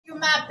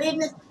my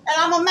business, and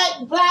I'm gonna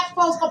make black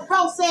folks go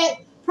protest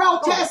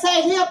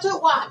out here to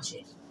watch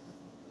it.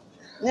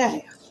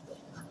 Yeah.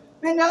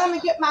 And now let me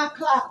get my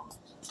clothes.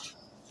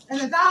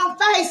 And it's on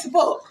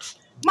Facebook.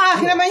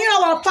 Mark, man, you know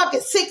what a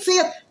fucking 6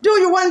 is? Do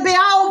you want to be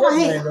over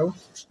here? Hell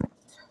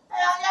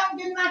yeah, I'm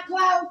getting my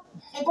clothes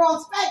and go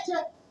inspect you.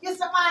 Get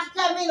somebody to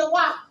tell me to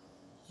watch.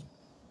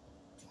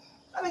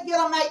 Let me get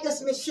on make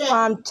this machine.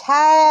 I'm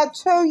tired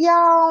too,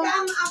 y'all.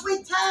 Yeah, we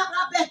tired, but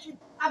I bet you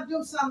I'll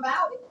do something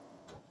about it.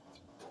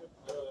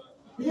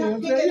 Yeah,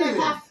 picking and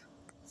have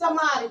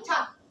somebody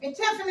talk. And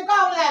Tiffany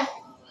go there.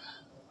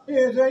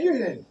 Yeah, so you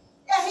didn't.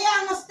 Yeah, he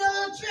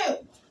understood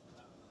you.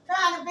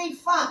 Trying to be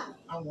funny.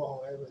 I'm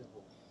going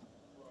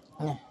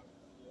Yeah.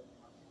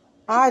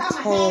 I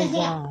tell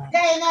y'all. They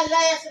ain't that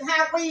laughing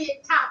how we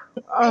talk.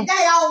 And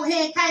they over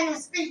here can't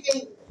even speak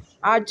English.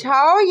 I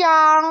told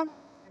y''all.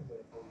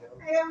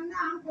 Hell no,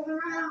 I'm going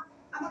around.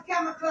 I'm going to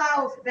get my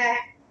clothes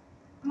back.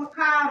 I'm going to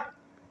call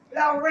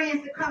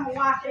Lorenz to come and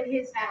wash at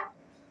his house.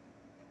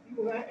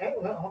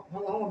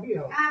 How long be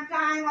here? I'm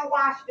trying to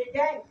wash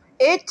today.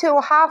 It's too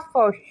hot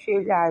for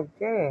shit like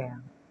that.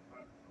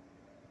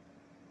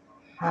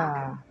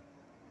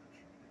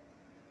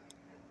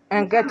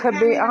 And get to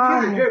be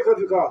honest. Yeah,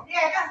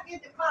 let's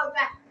get the clothes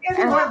back.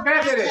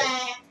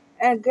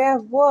 And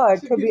guess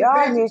what? To be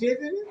honest,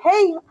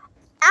 hey,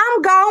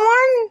 I'm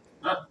going.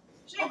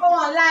 She going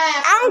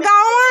live. I'm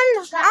going.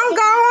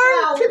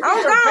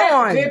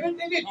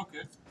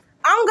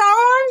 I'm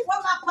going.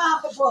 What's my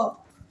pocketbook?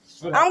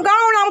 I'm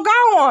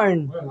going.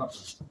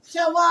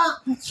 So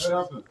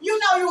you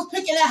know you was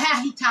picking up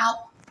how he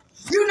talked.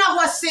 You know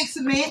what 6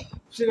 meant.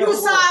 You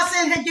saw us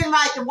in here getting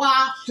right to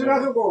watch. You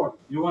want to go?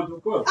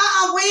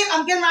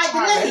 I'm getting right to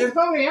leave.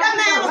 That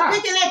man was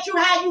picking at you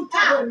how you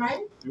talk.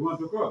 You want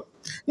to go?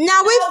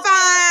 No, we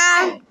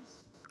fine.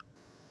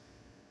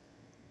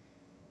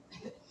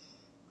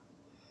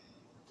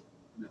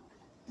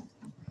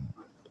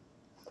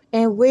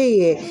 And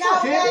weird.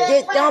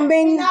 That don't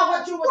mean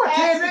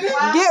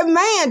that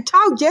man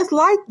talk just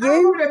like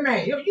you. Let's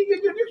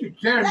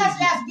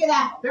get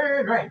out.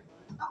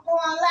 I'm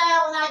going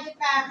live when I get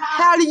back home.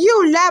 How do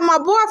you let my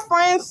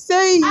boyfriend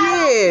see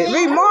it?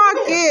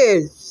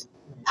 Remarcus.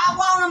 I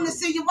want him to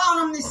see. You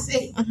want him to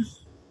see.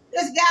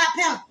 This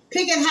guy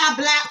picking how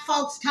black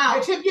folks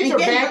talk and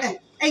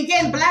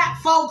getting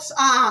black folks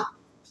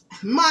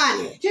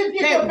money.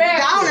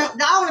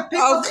 The only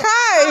people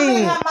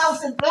okay.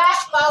 most is black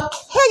folks.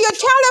 Here, your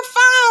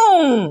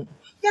telephone.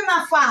 Get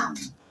my phone.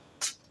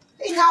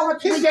 You know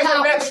what we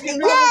talking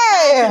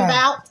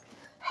about.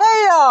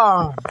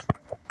 Hell.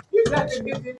 You You got the business.